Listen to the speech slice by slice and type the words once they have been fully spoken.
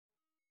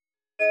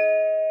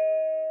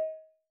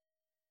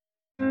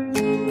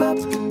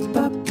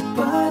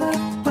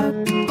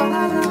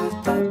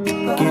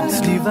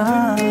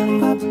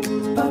divine.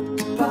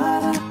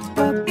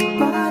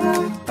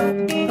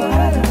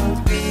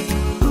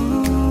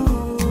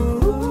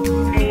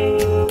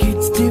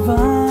 Kids divine.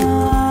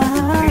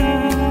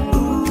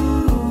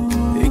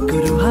 एक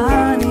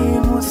रूहानी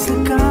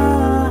मुस्कान.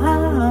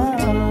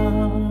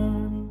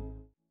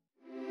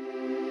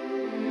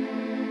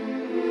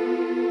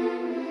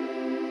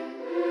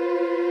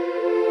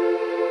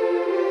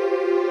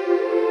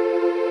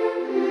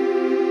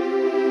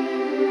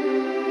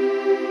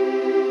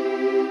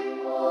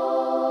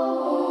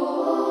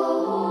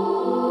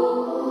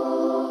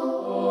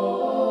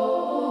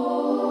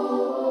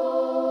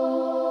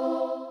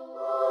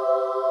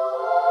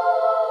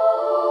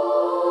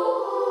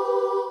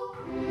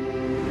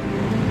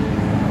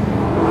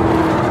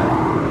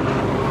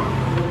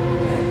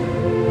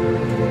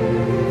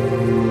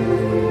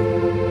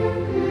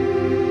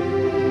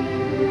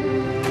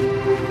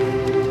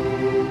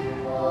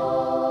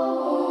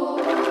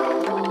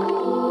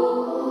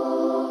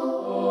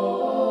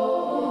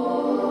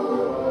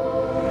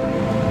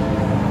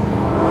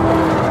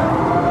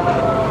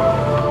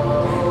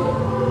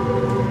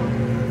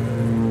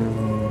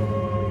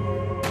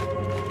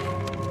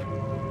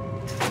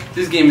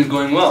 This game is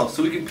going well,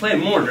 so we can play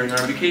more during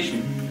our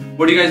vacation.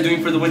 What are you guys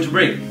doing for the winter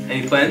break?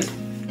 Any plans?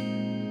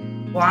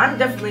 Well, I'm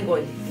definitely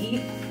going to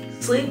eat,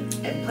 sleep,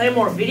 and play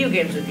more video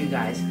games with you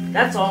guys.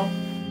 That's all.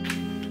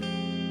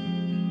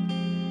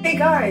 Hey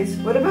guys,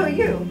 what about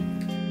you?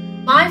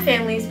 My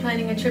family is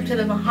planning a trip to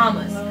the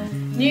Bahamas.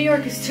 New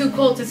York is too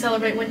cold to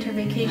celebrate winter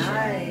vacation.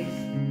 Nice.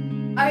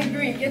 I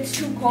agree, it gets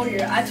too cold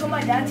here. I told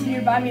my dad to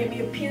either buy me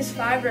a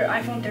PS5 or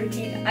iPhone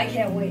 13. I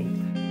can't wait.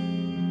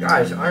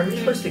 Guys, aren't we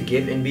supposed to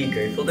give and be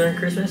grateful during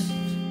Christmas?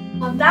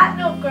 On that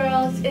note,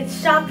 girls,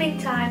 it's shopping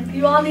time.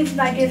 You all need to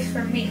buy gifts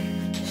for me.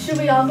 Should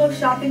we all go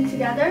shopping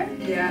together?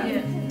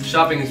 Yeah.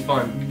 Shopping is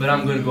fun, but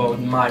I'm going to go out with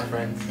my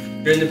friends.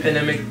 During the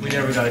pandemic, we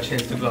never got a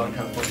chance to go out and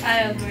have fun. I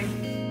agree.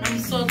 I'm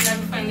so glad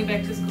we're finally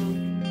back to school.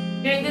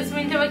 During this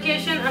winter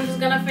vacation, I'm just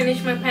gonna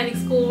finish my panic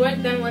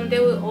schoolwork, then one day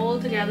we'll all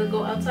together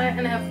go outside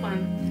and have fun.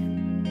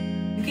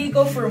 We can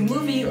go for a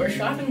movie or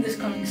shopping this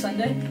coming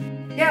Sunday.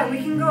 Yeah, we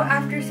can go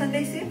after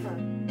Sunday Sifa.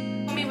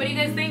 Homie, what do you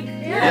guys think?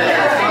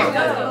 Yeah.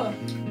 Let's go.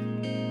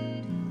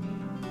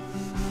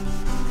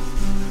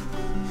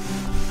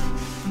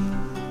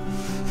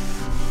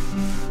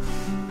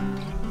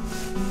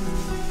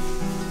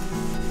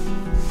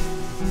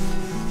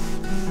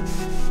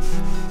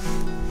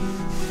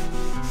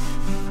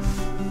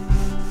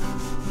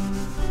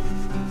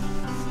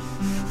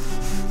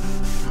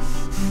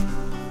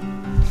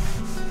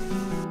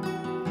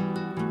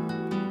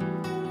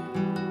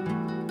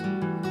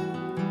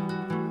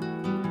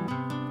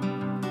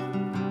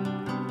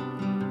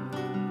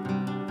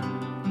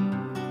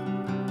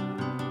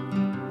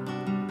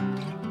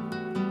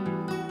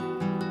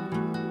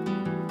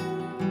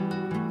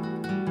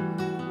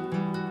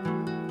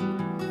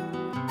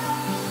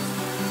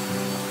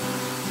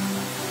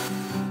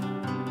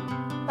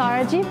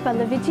 तारा जी,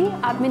 पल्लवी जी,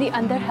 आप मेरी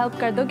अंदर help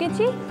कर दोगे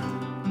जी?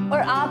 और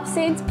आप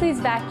cents please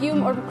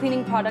vacuum और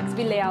cleaning products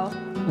भी ले आओ.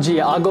 Gee,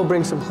 I'll go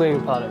bring some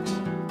cleaning products.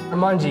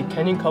 Armanji,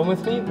 can you come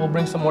with me? We'll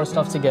bring some more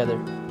stuff together.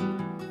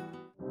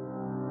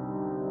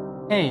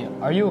 Hey,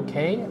 are you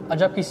okay?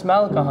 आज आपकी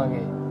smile कहाँ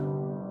गई?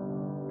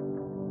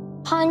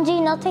 हाँ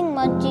जी, nothing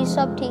much जी,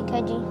 सब ठीक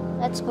है जी.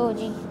 Let's go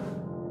जी.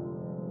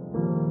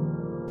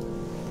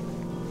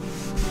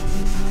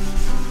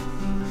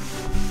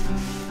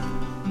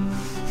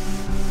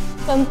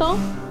 संतो,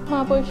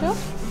 महापुरुषों,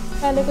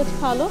 पहले कुछ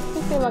खा लो,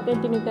 फिर सेवा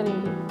कंटिन्यू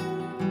करेंगे.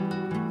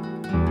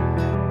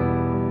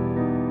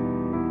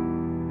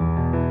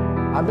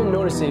 I've been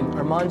noticing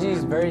Armanji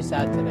is very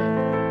sad today.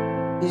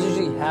 He's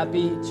usually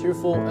happy,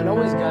 cheerful, and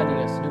always guiding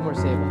us to do more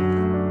seva.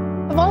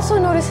 I've also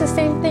noticed the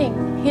same thing.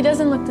 He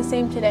doesn't look the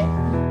same today.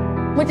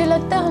 मुझे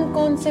लगता है हमको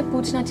उनसे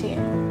पूछना चाहिए.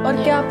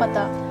 और क्या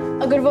पता,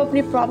 अगर वो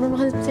अपनी प्रॉब्लम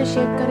हमसे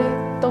शेयर करे,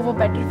 तो वो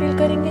बेटर फील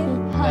करेंगे.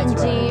 हाँ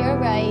जी, you're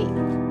right.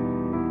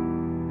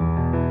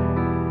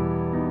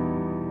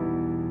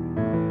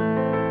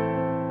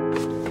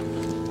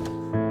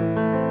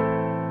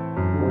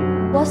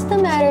 What's the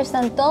matter,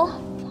 Santo?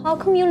 How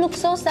come you look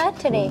so sad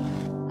today?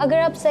 अगर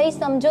आप सही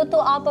समझो तो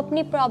आप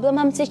अपनी प्रॉब्लम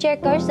हमसे शेयर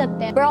कर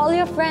सकते हैं. We're all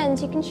your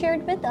friends. You can share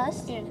it with us.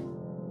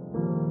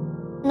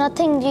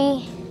 Nothing ji.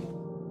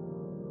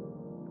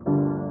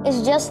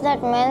 It's just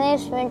that मैंने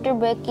इस winter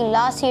break की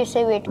last year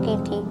से wait की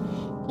थी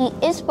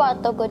कि इस बार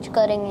तो कुछ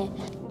करेंगे.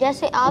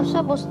 जैसे आप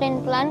सब उस दिन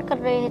प्लान कर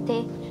रहे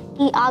थे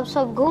कि आप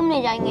सब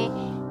घूमने जाएंगे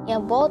या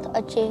बहुत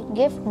अच्छे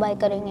गिफ्ट बाय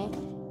करेंगे.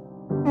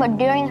 But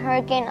during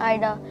Hurricane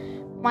Ida,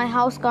 my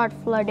house got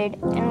flooded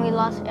and we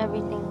lost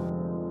everything.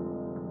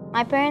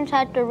 My parents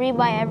had to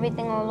rebuy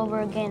everything all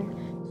over again,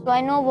 so I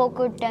know वो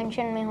कुछ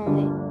tension में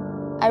होंगे.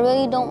 I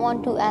really don't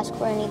want to ask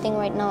for anything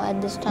right now at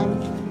this time.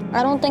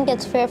 I don't think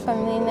it's fair for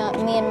me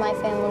and my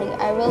family.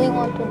 I really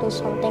want to do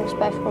something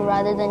special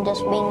rather than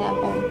just being at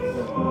home.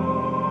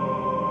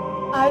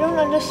 I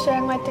don't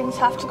understand why things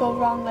have to go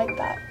wrong like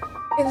that.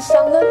 In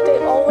Sangha, they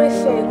always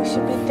say we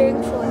should be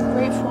thankful and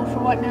grateful for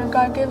what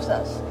Nirankar gives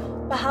us.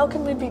 But how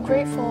can we be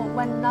grateful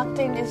when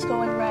nothing is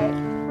going right?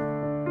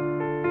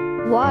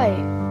 Why?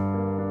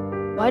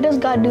 Why does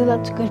God do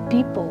that to good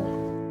people?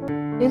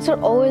 Saints are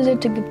always there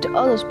to give to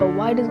others, but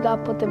why does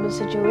God put them in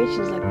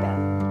situations like that?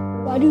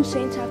 Why do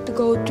saints have to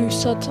go through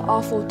such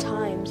awful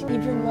times,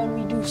 even when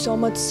we do so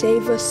much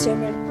save us,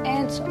 Simran,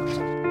 and such?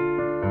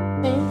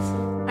 Saints,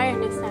 I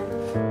understand.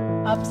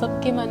 आप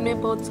सबके मन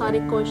में बहुत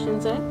सारे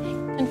questions हैं,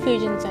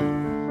 confusions हैं.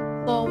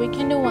 So we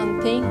can do one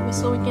thing,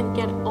 so we can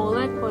get all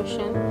that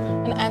question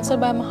and answer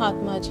by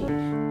Mahatma ji.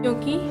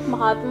 क्योंकि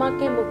महात्मा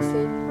के मुख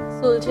से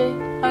सुलझे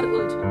हर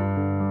उलझन.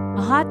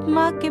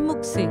 महात्मा के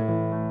मुख से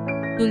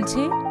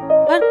सुलझे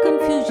हर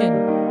confusion.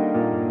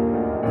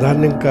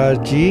 Nirankar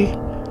ji,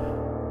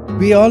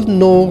 we all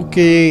know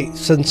कि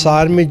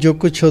संसार में जो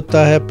कुछ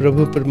होता है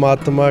प्रभु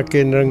परमात्मा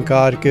के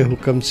निरंकार के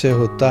हुक्म से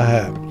होता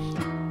है.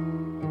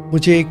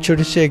 मुझे एक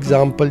छोटी सी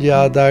एग्जाम्पल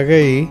याद आ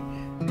गई.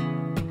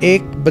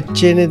 एक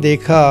बच्चे ने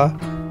देखा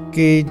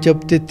कि जब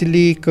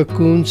तितली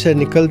ककून से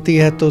निकलती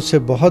है तो उसे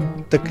बहुत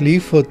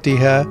तकलीफ़ होती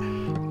है,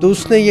 तो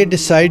उसने ये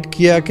डिसाइड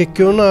किया कि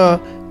क्यों ना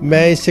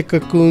मैं इसे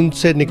ककून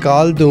से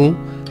निकाल दूं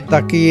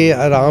ताकि ये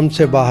आराम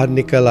से बाहर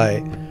निकल आए.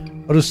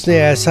 और उसने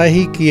ऐसा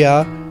ही किया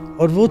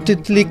और वो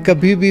तितली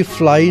कभी भी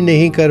फ्लाई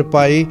नहीं कर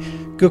पाई,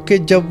 क्योंकि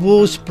जब वो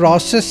उस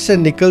प्रोसेस से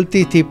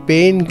निकलती थी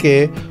पेन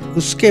के,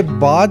 उसके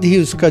बाद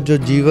ही उसका जो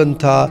जीवन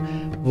था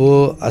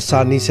वो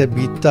आसानी से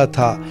बीतता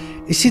था.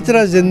 इसी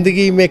तरह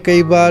ज़िंदगी में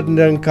कई बार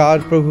निरंकार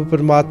प्रभु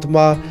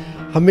परमात्मा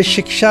हमें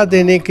शिक्षा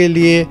देने के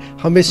लिए,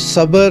 हमें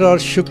सब्र और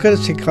शुक्र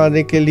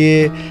सिखाने के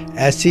लिए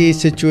ऐसी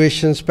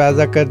सिचुएशंस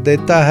पैदा कर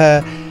देता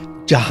है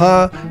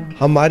जहाँ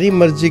हमारी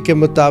मर्ज़ी के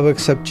मुताबिक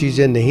सब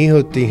चीज़ें नहीं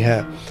होती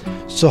हैं.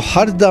 सो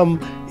हर दम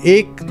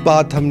एक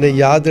बात हमने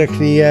याद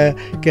रखनी है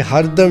कि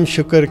हर दम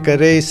शुक्र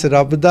करे इस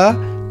रब दा,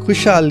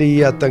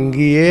 खुशहाली या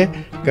तंगी है,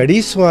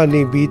 कड़ी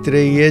सुहानी बीत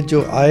रही है,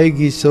 जो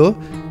आएगी सो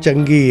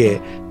चंगी है.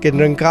 कि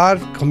निरंकार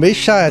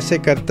हमेशा ऐसे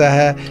करता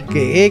है कि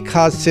एक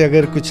हाथ से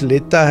अगर कुछ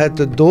लेता है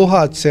तो दो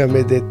हाथ से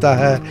हमें देता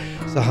है.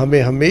 तो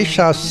हमें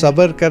हमेशा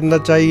सब्र करना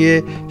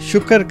चाहिए,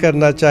 शुक्र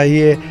करना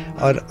चाहिए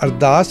और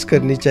अरदास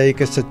करनी चाहिए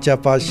कि सच्चा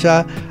पातशाह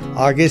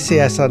आगे से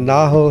ऐसा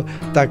ना हो,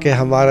 ताकि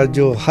हमारा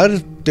जो हर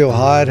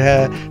त्यौहार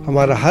है,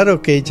 हमारा हर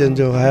ओकेजन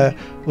जो है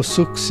वो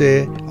सुख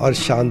से और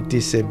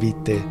शांति से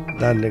बीते.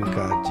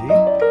 निरंकार जी,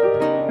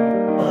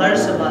 हर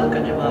सवाल का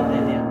जवाब दे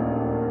दिया.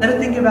 Let us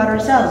think about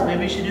ourselves.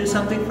 Maybe we should do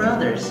something for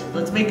others.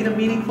 Let's make it a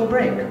meaningful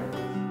break.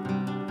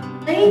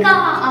 सही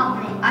कहा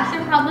आपने. I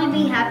should probably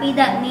be happy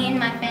that me and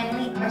my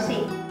family are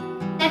safe.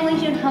 Then we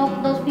should help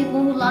those people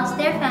who lost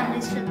their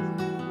families to this.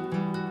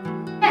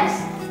 Yes,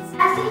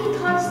 ऐसे ही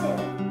thoughts थे.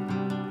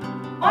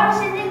 और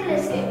से निकले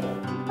से.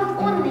 Not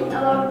only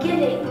about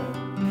giving.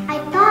 I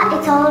thought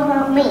it's all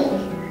about me.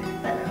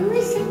 But who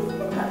is it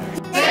about?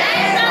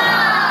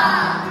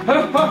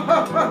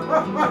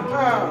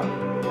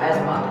 As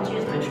Mataji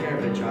has mentioned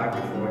in our talk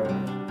before,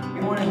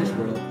 everyone in this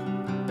world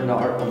learn the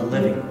art of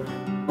living,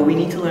 but we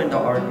need to learn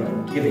the art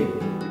of giving,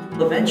 which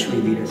will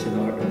eventually lead us to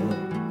the art of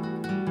living.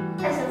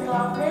 As a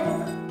thought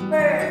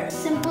for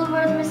simple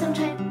words में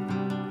समझाएं.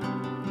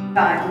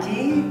 जी,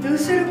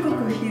 दूसरों को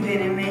खुशी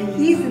देने में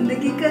ही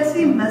जिंदगी का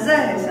असली मजा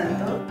है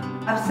संतो.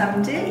 आप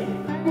समझे?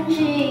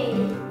 जी.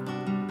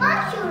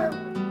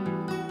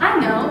 I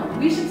know.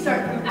 We should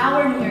start from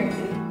our New York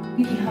City.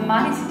 क्योंकि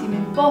हमारी सिटी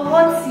में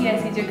बहुत सी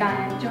ऐसी जगह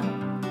हैं जो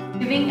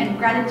गिविंग एंड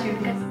ग्रैटिट्यूड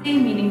का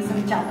सेम मीनिंग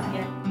समझाती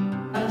है.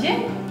 समझे?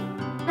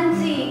 हाँ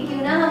जी,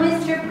 क्यों ना हम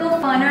इस ट्रिप को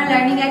फन और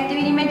लर्निंग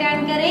एक्टिविटी में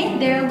टर्न करें?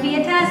 There will be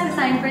a task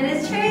assigned for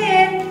this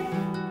trip.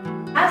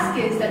 Task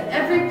is that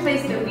every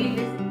place that we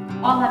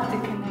visit all have to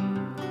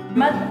connect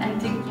mud and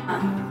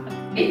Tigyan.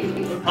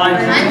 हाँ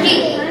जी.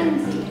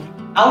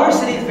 Our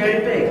city is very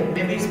big.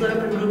 Maybe split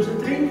up in groups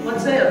of 3.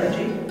 Let's say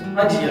Abhijit.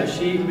 Haji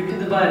Yoshi, we can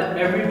divide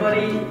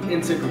everybody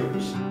into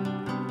groups.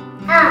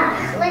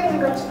 Let me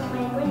go to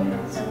my window,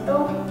 Santo.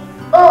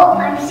 Oh,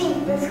 I'm seeing.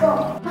 Let's go.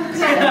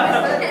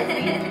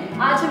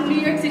 आज हम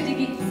New York city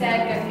की सैर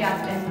करके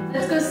आते हैं.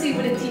 Let's go see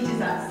what it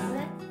teaches us.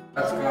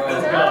 Let's go.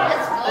 Let's go.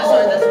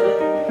 This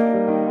way.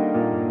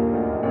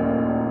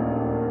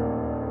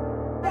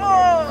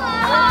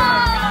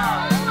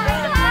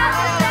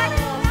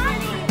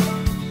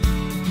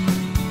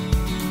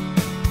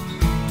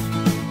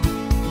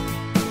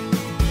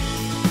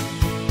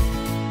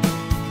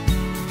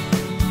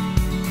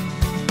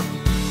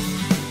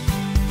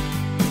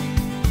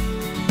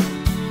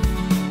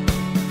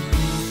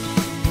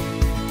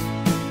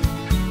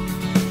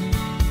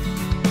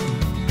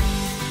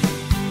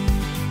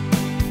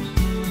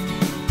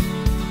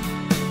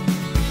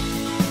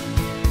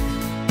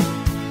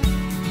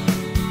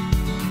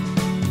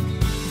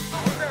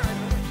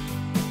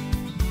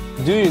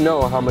 Do you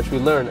know how much we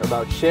learn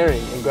about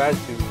sharing and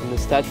gratitude from the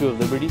Statue of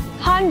Liberty?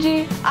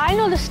 Hanji, I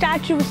know the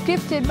statue was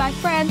gifted by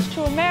France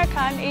to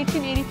America in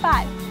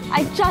 1885.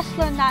 I just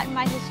learned that in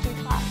my history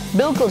class.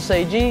 बिल्कुल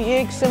सही जी, ये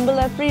एक symbol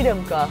है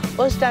freedom का.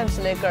 उस time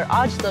से लेकर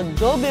आज तक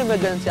जो भी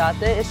इमिग्रेंट्स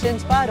आते हैं इससे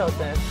इंस्पायर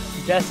होते हैं.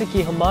 जैसे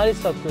कि हमारे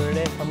सतगुरु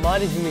ने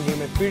हमारी जिंदगी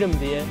में फ्रीडम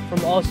दी है from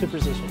all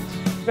superstitions.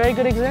 Very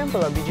good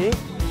example, Abhijit.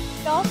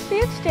 Y'all see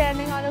it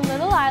standing on a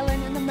little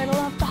island in the middle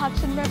of the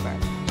Hudson River,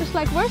 just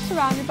like we're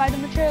surrounded by the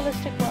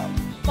materialistic world,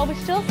 but we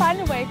still find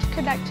a way to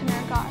connect to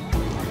Nirankar.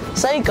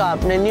 सही कहा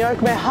आपने,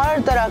 New York में हर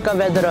तरह का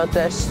weather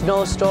होता है,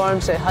 snow storm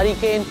से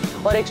hurricane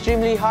और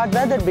एक्सट्रीमली हॉट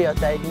वेदर भी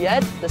होता है,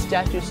 yet the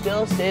statue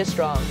still stays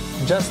strong.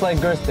 Just like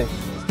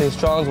girthsticks stay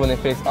strong when they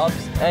face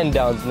ups and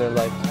downs in their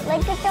life.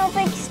 Like the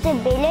topic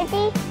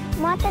stability,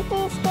 Mata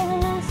is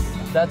giving us.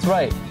 That's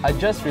right. I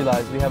just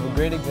realized we have a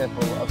great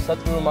example of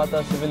Satguru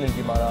Mata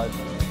Sivananji Maharaj,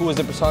 who was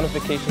a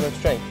personification of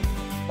strength.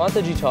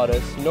 Mataji taught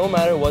us, no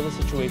matter what the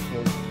situation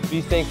is,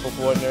 be thankful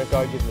for what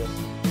Nirankar gives us.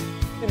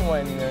 Even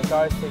when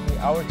Nirankar is taking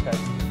our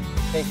test,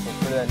 thankful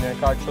for that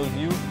Nirankar chose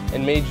you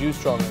and made you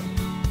stronger.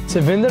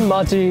 Sivanand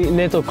Mataji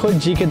ने तो खुद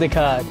जी के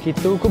दिखाया कि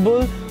तू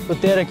कबूल तो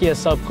तेरा किया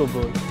सब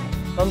कबूल.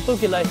 संतों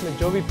की लाइफ में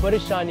जो भी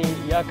परेशानी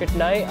या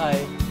कठिनाई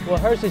आए, वो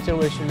हर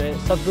सिचुएशन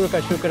में सतगुरु का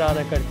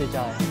शुक्राना करते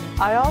जाए.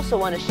 I also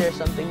want to share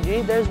something,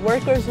 G. There's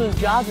workers whose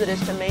jobs it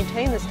is to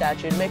maintain the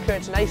statue and make sure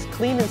it's nice,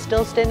 clean, and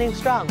still standing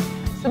strong.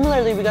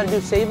 Similarly, we got to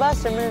do Seva,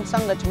 Simran, and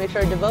Sangha to make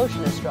sure our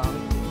devotion is strong.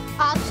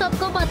 आप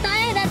सबको पता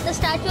है that the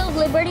Statue of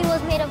Liberty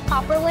was made of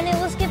copper when it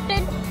was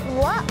gifted?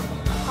 What?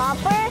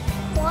 Copper?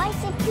 Why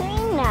is it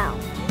green now?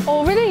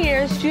 Over the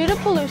years, due to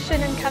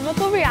pollution and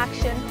chemical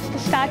reactions,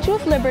 the Statue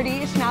of Liberty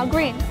is now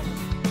green.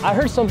 I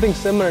heard something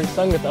similar in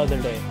Sangha the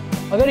other day.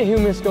 अगर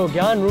humans को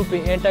ज्ञान रूपी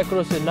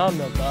anti-corrosive ना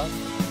मिलता,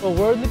 तो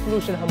worldly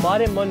pollution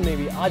हमारे मन में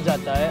भी आ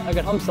जाता है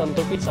अगर हम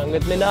संतों की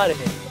संगत में ना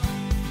रहे.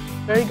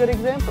 Very good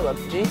example,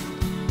 G.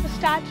 The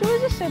statue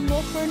is a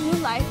symbol for a new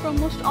life for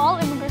almost all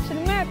immigrants in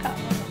America.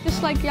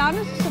 Just like Gyan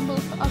is a symbol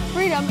of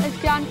freedom, as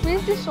Gyan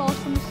frees the souls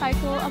from the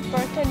cycle of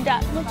birth and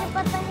death. मुझे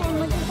पता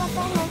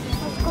है,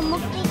 उसको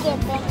मुक्ति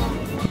कहते हैं.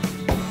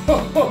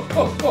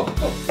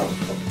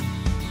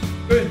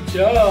 Good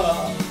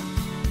job.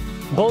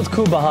 बहुत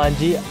खूब बहान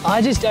जी,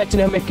 आज इस स्टैचू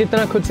ने हमें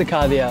कितना खुद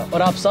सिखा दिया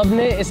और आप सब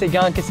ने इसे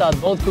ज्ञान के साथ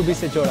बहुत खूबी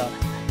से जोड़ा.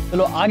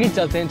 चलो आगे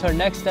चलते हैं to our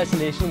next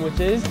destination, which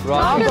is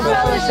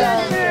Rockefeller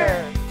Center.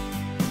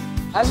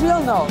 As we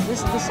all know,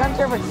 this is the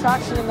center of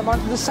attraction in the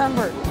month of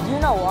December. Do you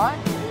know why?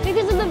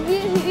 Because of the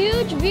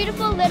huge,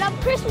 beautiful lit up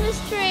Christmas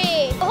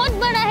tree. बहुत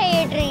बड़ा है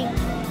ये tree.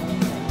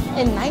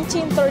 In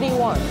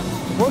 1931,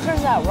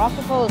 workers at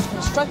Rockefeller's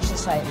construction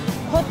site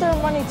put their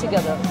money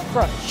together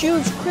for a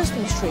huge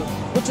Christmas tree,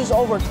 which was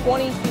over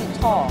 20 feet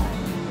tall.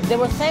 They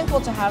were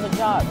thankful to have a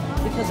job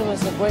because it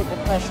was the Great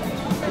Depression.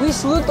 We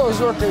salute those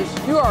workers.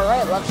 You are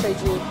right, Lakshay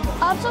ji.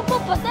 आप सबको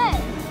पता है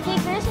कि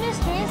Christmas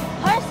trees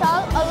हर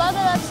साल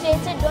अलग-अलग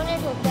state से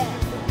donate होते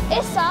हैं.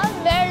 इस साल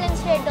मेरीलैंड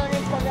स्टेट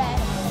डोनेट कर रहा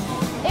है.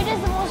 It is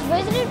the most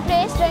visited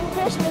place during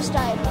Christmas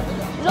time.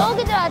 लोग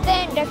इधर आते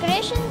हैं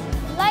decorations,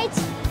 lights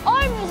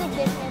और music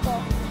देखने को.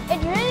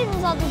 It really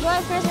brings out the joy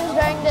of Christmas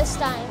during this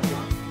time.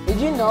 Did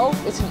you know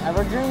it's an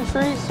evergreen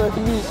tree, so it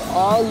can be used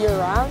all year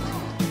round?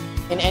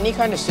 In any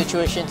kind of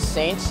situation,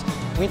 saints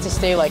mean to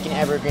stay like an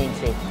evergreen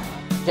tree.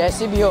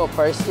 जैसी भी हो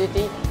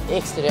परिस्थिति,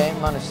 एक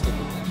तरह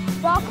मनस्थिति.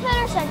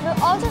 Rockefeller Center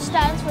also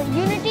stands for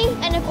unity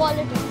and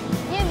equality.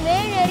 ये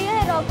main area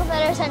है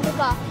Rockefeller Center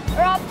का,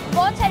 और आप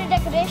बहुत सारे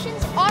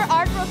decorations और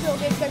artwork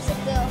locate कर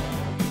सकते हो.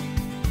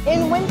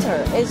 In winter,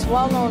 it's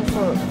well known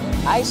for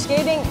ice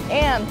skating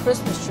and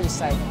Christmas tree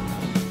sighting.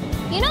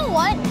 You know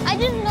what? I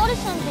just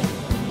noticed something.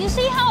 You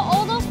see how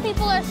all those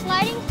people are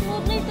sliding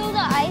smoothly through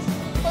the ice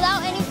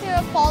without any fear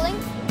of falling?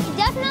 It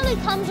definitely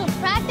comes with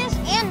practice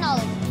and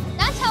knowledge.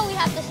 That's how we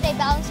have to stay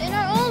balanced in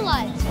our own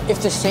lives.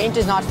 If the saint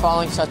is not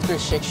following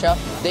Satguru's Shiksha,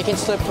 they can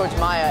slip towards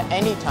Maya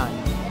anytime.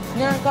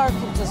 Nirankar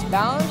keeps us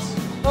balanced,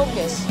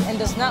 focused, and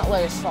does not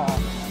let us fall.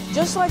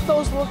 Just like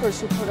those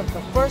workers who put up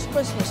the first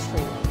Christmas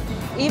tree.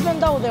 Even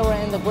though they were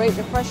in the Great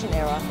Depression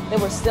era, they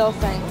were still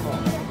thankful.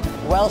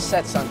 Well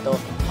said, Santo.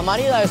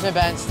 हमारी lives में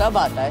balance तब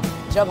आता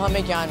है जब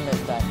हमें ज्ञान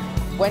मिलता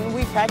है. When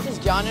we practice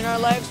jnana in our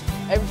lives,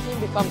 everything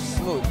becomes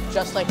smooth,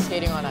 just like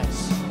skating on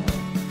ice.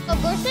 A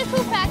person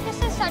who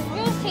practices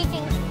Satguru's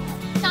teachings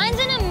shines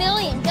in a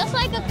million, just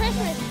like a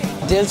Christmas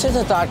tree. दिल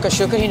से तार का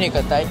शुक्र ही नहीं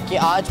करता है कि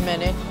आज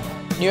मैंने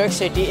न्यूयॉर्क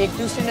सिटी एक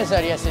दूसरे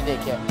नज़रिया से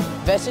देखा है.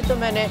 वैसे तो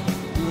मैंने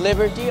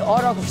लिबर्टी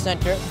और रॉकफेलर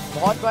सेंटर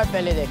बहुत बार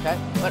पहले देखा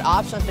है, और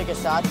आप संतों के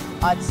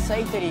साथ आज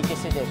सही तरीके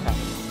से देखा है.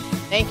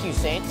 Thank you,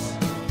 saints.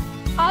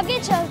 आगे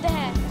चलते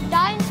हैं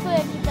टाइम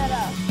स्क्वायर की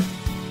तरफ.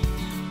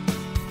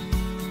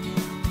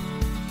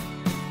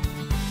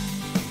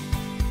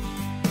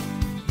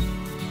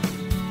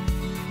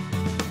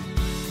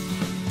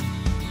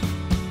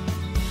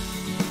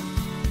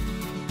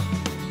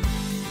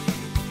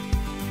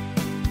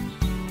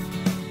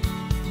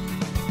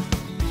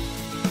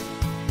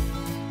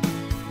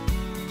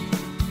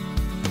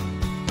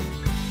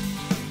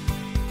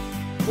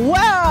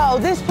 Wow,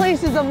 this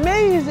place is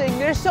amazing.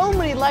 There's so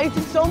many lights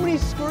and so many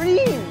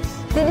screens.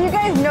 Did you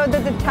guys know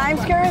that the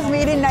Times Square was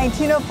made in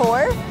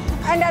 1904?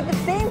 And at the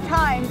same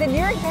time, the New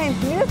York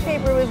Times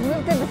newspaper was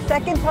moved to the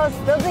second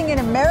tallest building in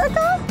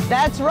America?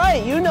 That's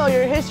right. You know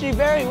your history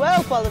very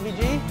well, Pallavi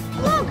ji.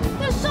 Look,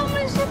 there's so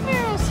many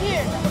superheroes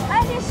here.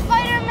 I see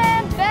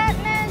Spider-Man,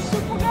 Batman,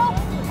 Supergirl,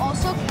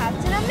 also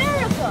Captain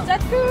America.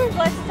 Satguru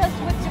blesses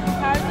us with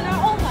superpowers in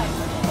our own life.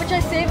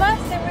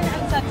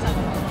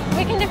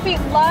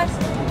 defeat lust,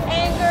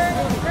 anger,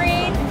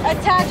 greed,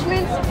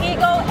 attachments,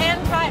 ego, and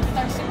pride with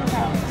our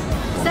superpowers.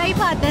 सही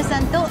बात है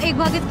संतो, एक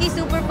भगत की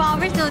super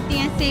powers होती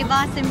हैं सेवा,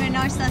 सिमरन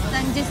और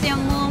सत्संग, जिससे हम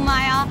मोह,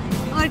 माया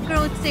और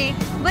क्रोध से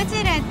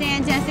बचे रहते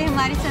हैं, जैसे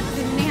हमारे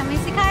सतगुरु ने हमें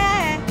सिखाया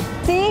है.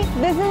 See,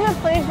 this is a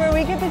place where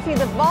we get to see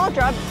the ball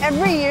drop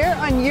every year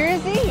on New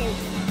Year's Eve.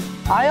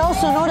 I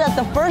also know that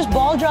the first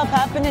ball drop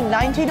happened in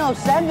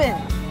 1907.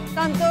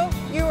 Santo,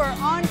 you are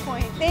on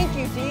point. Thank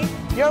you, G.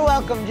 You're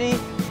welcome, G.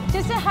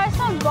 जैसे हर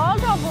साल ball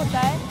drop होता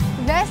है,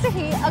 वैसे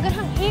ही अगर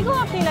हम ego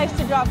अपनी life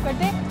से drop कर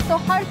दें, तो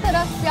हर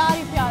तरफ प्यार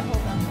ही प्यार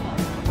होगा.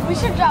 We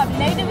should drop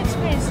negative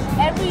experiences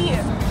every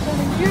year, so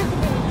the year can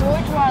bring joy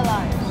to our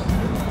lives.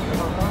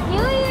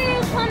 New Year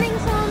is coming,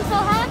 so I'm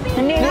so happy.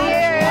 New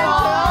Year to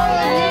all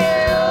of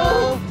you.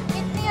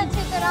 कितनी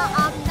अच्छी तरह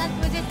आप सब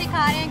मुझे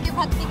सिखा रहे हैं कि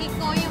भक्ति की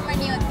कोई उम्र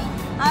नहीं होती.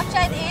 आप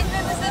शायद एज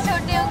में मुझसे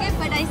छोटे होंगे,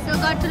 but I still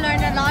got to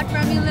learn a lot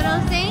from you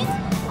little saints,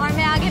 और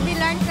मैं आगे भी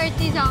लर्न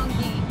करती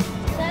जाऊंगी.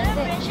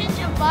 सेलिब्रेशन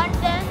जब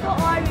बांटते हैं तो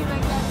और भी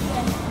बढ़ जाती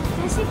है.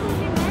 जैसे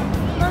खुशी में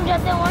हम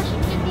जाते हैं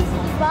वाशिंगटन डीसी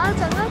की बाल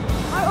संगत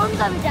और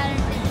उनका भी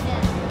टैलेंट देखते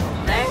हैं.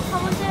 फिर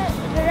हम उनसे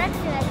डायरेक्ट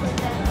कनेक्ट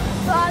होते हैं.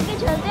 तो आगे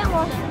चलते हैं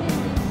वाशिंगटन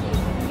डीसी.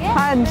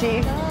 हाँ जी.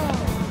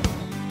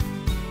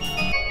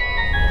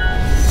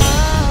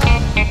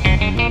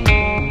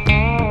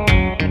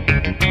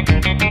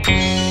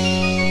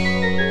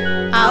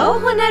 आओ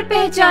हुनर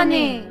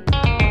पहचाने.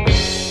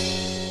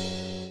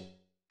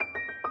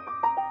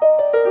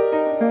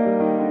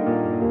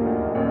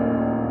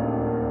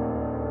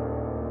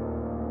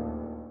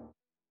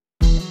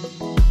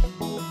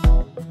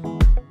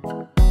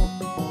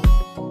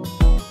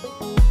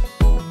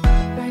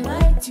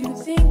 To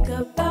think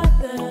about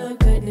the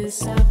goodness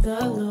of the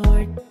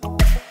Lord.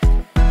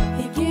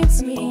 He gives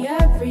me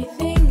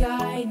everything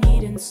I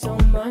need and so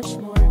much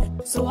more.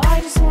 So I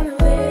just want to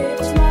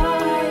lift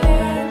my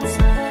hands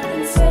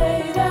and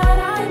say that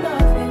I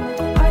love Him.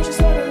 I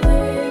just want to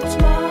lift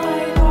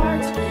my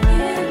heart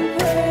in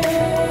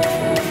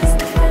praise.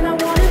 And I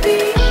want to be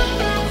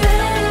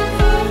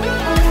thankful.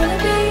 I want to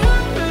be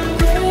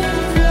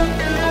grateful.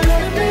 I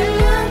want to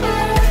remember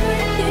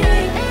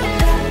everything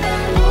that the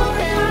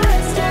Lord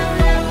has done.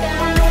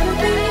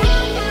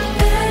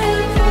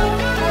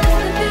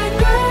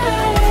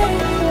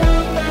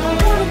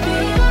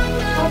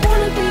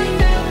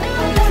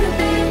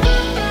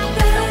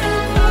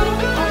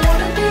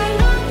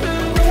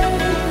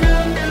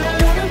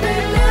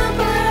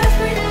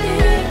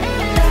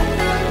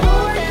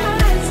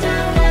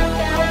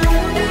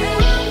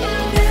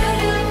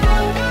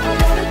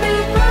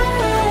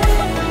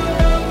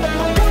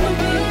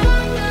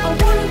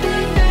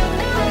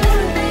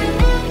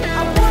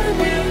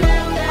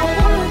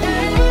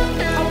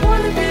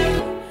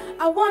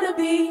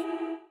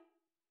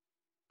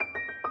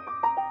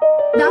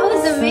 That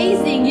was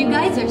amazing. You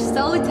guys are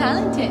so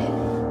talented.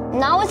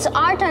 Now it's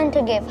our turn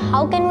to give.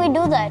 How can we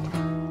do that?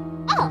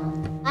 Oh,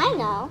 I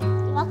know.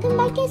 Welcome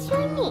back as you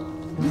and me.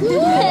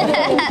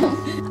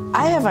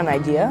 I have an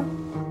idea.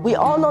 We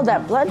all know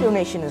that blood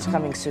donation is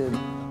coming soon.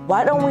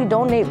 Why don't we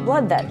donate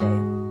blood that day?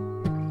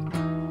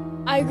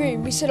 I agree.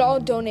 We should all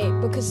donate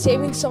because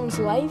saving someone's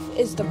life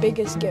is the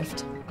biggest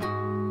gift.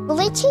 Will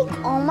they take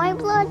all my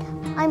blood?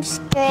 I'm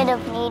scared of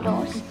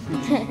needles.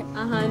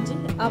 हाँ जी,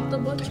 आप तो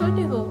बहुत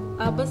छोटे हो.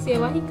 आप बस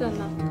सेवा ही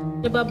करना.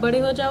 जब आप बड़े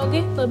हो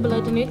जाओगे तो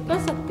ब्लड डोनेट कर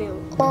सकते हो.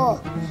 ओह,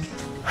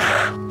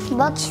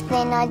 बख्श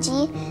देना जी.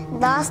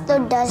 दास तो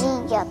डर ही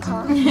गया था.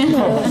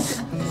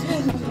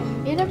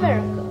 In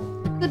America,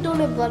 you could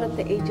donate blood at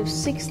the age of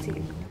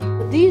 16,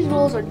 but these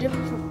rules are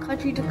different from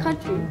country to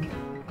country.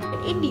 In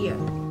India,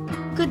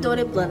 you could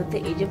donate blood at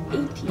the age of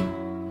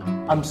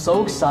 18. I'm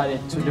so excited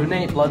to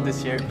donate blood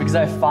this year because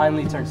I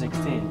finally turned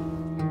 16.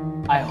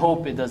 I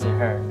hope it doesn't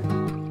hurt.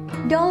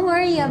 Don't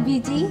worry,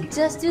 Abhiji.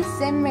 Just do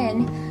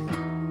Simran.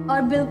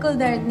 और बिल्कुल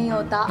दर्द नहीं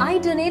होता. I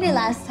donated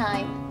last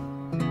time.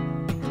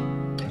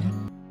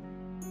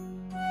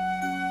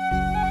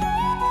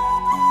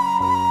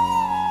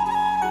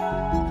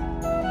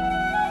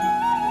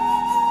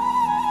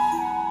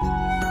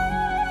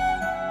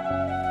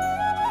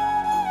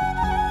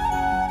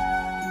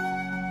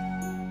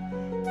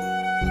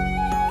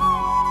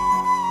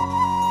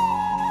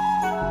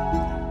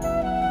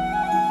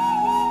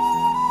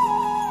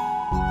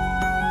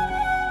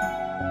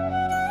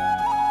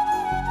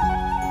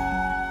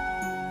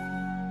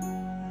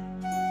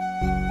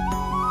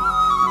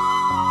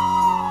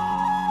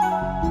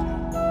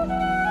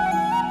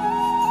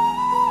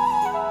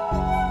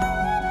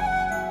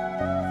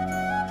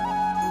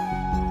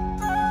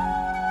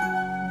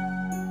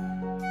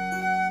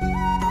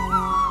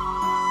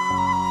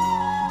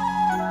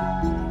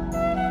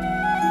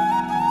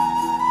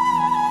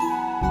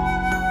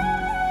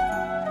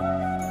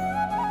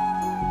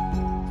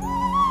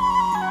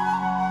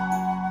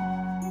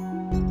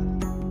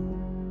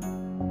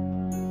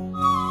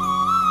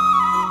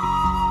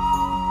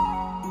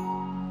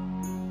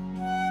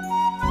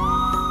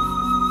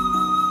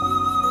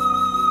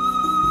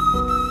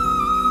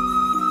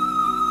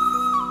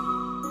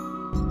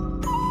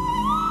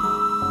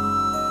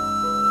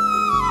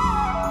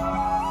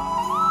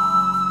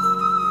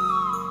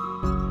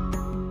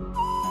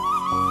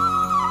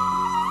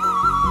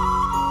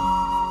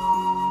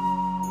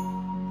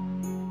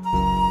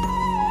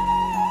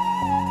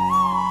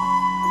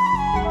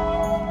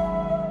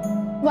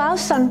 वाह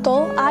संतो,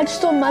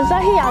 आज तो मजा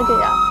ही आ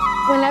गया.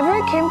 Whenever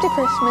it came to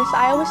Christmas,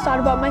 I always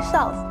thought about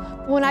myself.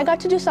 When I got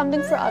to do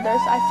something for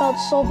others, I felt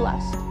so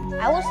blessed.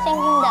 I was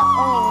thinking that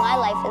only my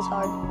life is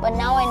hard, but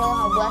now I know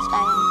how blessed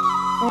I am.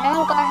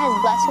 Nirankar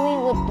has blessed me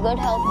with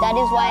good health.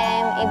 That is why I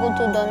am able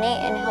to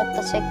donate and help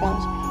the sick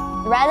ones.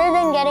 Rather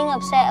than getting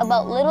upset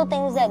about little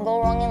things that go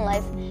wrong in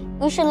life,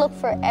 we should look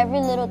for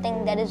every little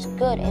thing that is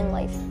good in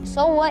life.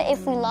 So what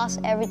if we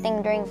lost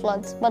everything during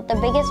floods, but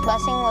the biggest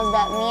blessing was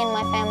that me and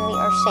my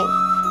family are safe?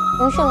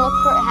 We should look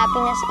for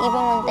happiness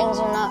even when things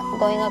are not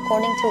going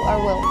according to our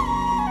will.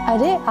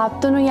 अरे आप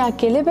दोनों यहाँ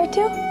अकेले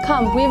बैठे हो?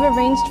 Come, we've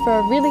arranged for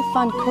a really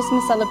fun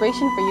Christmas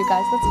celebration for you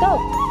guys. Let's go.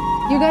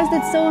 You guys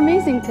did so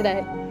amazing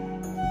today.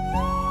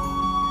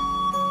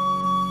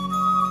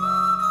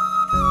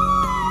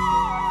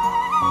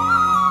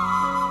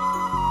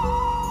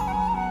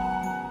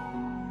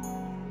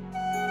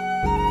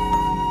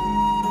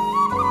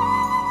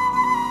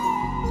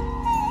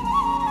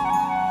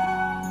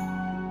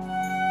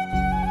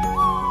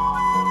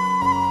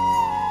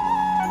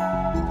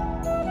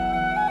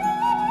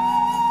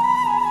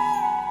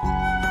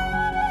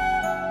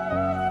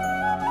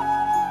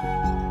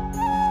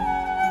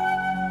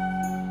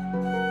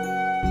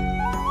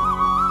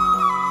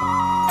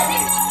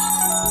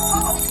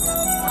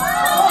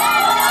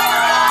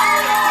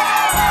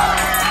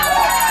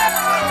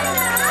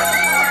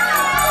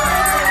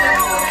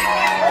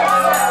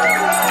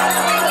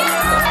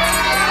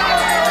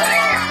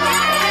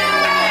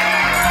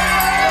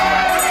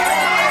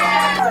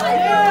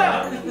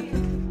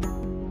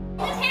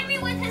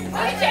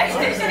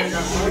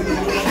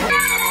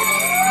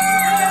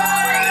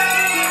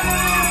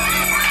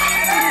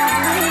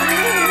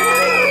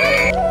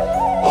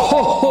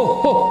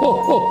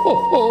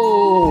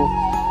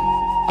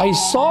 I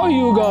saw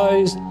you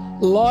guys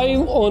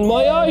live on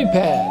my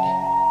iPad.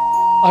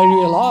 I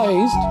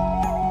realized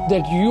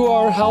that you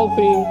are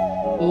helping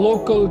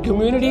local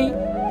community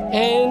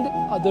and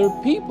other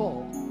people.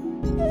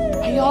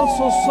 I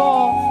also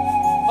saw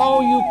how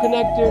you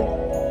connected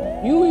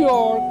New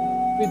York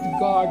with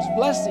God's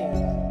blessing.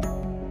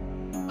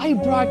 I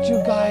brought you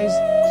guys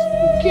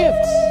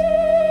gifts.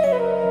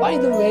 By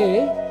the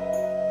way,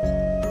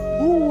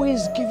 who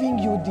is giving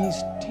you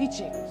these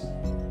teachings?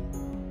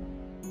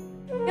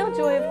 The real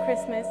joy of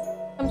Christmas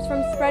comes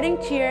from spreading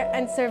cheer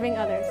and serving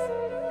others.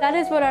 That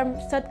is what our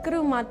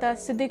Satguru Mata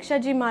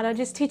Sudiksha Ji Maharaj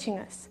is teaching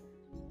us.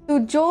 तू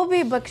जो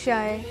भी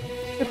बख्शाए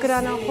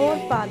शुक्राना होर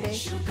पा दे,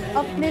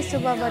 अपने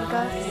सुबह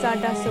वर्गा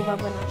साडा सुबह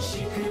बना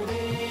दे.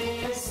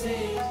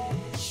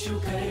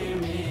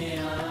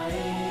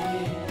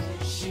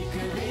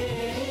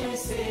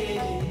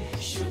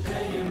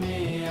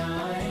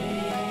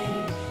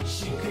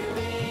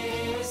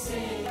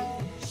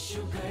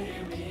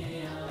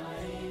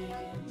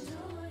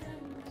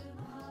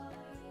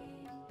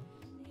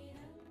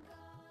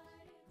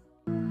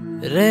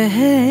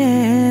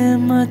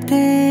 रहमते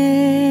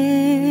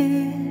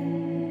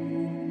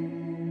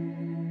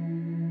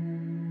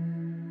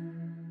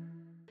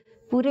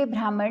पूरे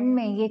ब्राह्मण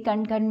में ये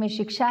कण कण में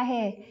शिक्षा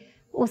है,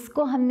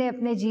 उसको हमने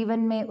अपने जीवन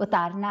में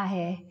उतारना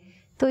है.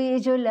 तो ये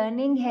जो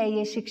लर्निंग है,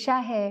 ये शिक्षा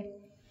है,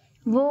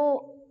 वो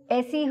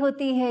ऐसी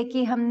होती है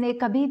कि हमने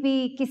कभी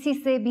भी किसी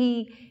से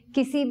भी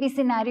किसी भी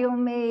सिनेरियो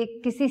में,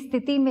 किसी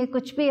स्थिति में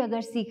कुछ भी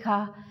अगर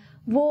सीखा,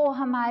 वो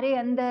हमारे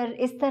अंदर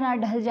इस तरह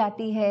ढल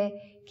जाती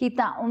है कि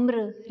ताउम्र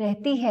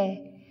रहती है.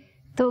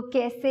 तो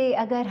कैसे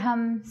अगर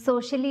हम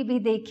सोशली भी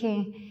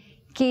देखें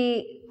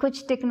कि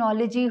कुछ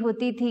टेक्नोलॉजी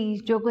होती थी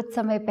जो कुछ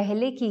समय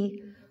पहले की,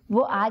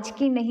 वो आज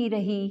की नहीं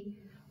रही.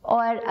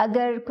 और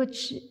अगर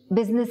कुछ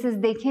बिजनेसेस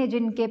देखें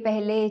जिनके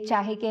पहले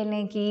चाहे कह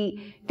लें कि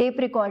टेप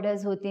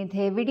रिकॉर्डर्स होते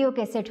थे, वीडियो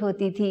कैसेट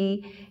होती थी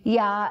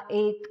या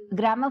एक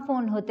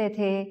ग्रामाफोन होते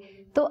थे,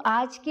 तो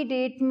आज की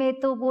डेट में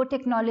तो वो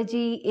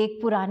टेक्नोलॉजी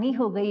एक पुरानी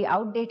हो गई,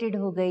 आउटडेटेड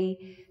हो गई.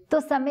 तो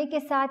समय के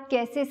साथ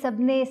कैसे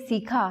सबने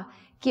सीखा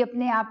कि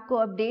अपने आप को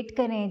अपडेट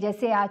करें.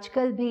 जैसे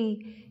आजकल भी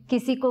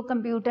किसी को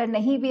कंप्यूटर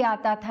नहीं भी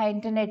आता था,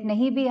 इंटरनेट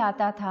नहीं भी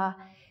आता था,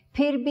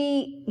 फिर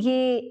भी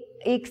ये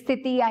एक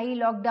स्थिति आई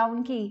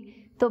लॉकडाउन की,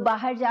 तो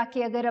बाहर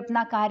जाके अगर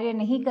अपना कार्य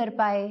नहीं कर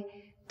पाए,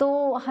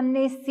 तो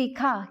हमने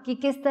सीखा कि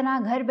किस तरह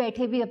घर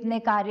बैठे भी अपने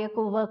कार्य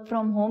को वर्क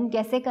फ्रॉम होम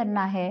कैसे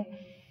करना है.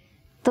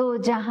 तो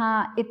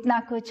जहाँ इतना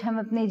कुछ हम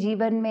अपने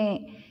जीवन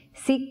में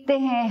सीखते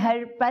हैं,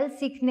 हर पल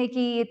सीखने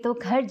की, ये तो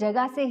हर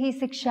जगह से ही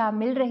शिक्षा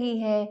मिल रही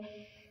है.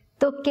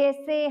 तो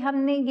कैसे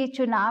हमने ये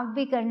चुनाव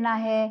भी करना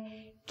है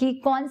कि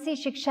कौन सी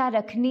शिक्षा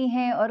रखनी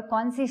है और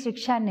कौन सी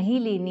शिक्षा नहीं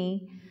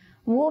लेनी.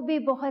 वो भी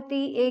बहुत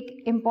ही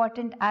एक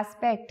इम्पॉर्टेंट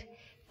एस्पेक्ट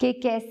कि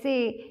कैसे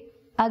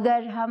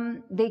अगर हम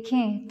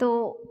देखें तो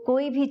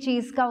कोई भी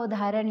चीज़ का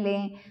उदाहरण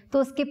लें तो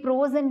उसके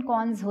प्रोज एंड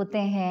कॉन्स होते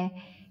हैं.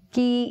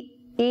 कि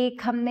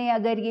एक हमने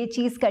अगर ये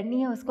चीज़ करनी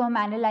है, उसको हम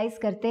एनालाइज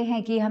करते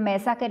हैं कि हम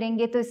ऐसा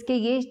करेंगे तो इसके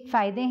ये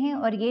फ़ायदे हैं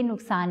और ये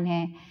नुकसान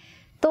हैं.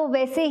 तो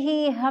वैसे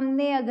ही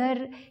हमने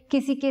अगर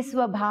किसी के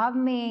स्वभाव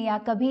में या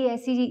कभी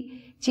ऐसी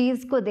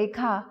चीज़ को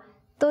देखा,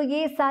 तो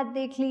ये साथ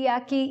देख लिया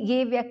कि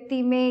ये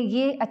व्यक्ति में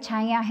ये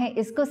अच्छाइयाँ हैं,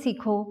 इसको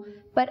सीखो,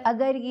 पर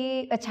अगर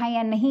ये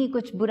अच्छाइयाँ नहीं,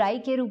 कुछ बुराई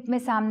के रूप में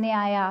सामने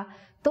आया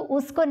तो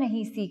उसको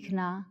नहीं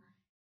सीखना।